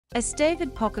As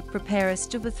David Pocock prepares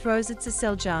to overthrow Zed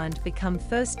Seselja and become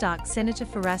first ACT Senator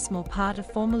for Asmal part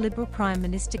of former Liberal Prime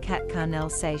Minister Kate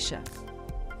Carnell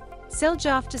Seselja,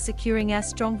 after securing a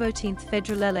strong 14th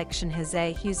federal election has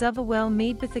a hughes overwell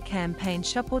mead with the campaign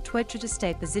support to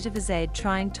stay positive as aid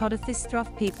trying to this through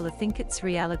people think it's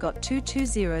real got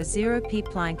 2200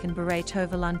 people can berate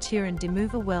over lantieren de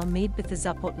move well mead with the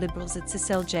support liberals at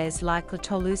Seselja is likely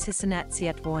to lose his senatsi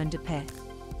at war and de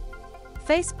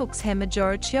Facebook's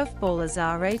majority of ballers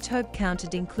are a tobe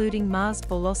counted including Mars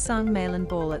Bolosang Malin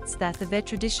Ballets that the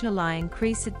traditional lie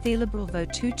increase at the liberal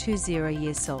vote 220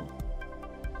 years old.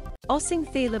 Ousting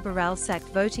the liberal sacked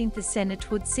voting the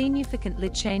Senate would significantly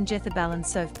change the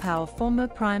balance of power. Former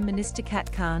Prime Minister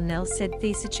Kate Carnell said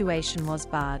the situation was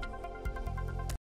bad.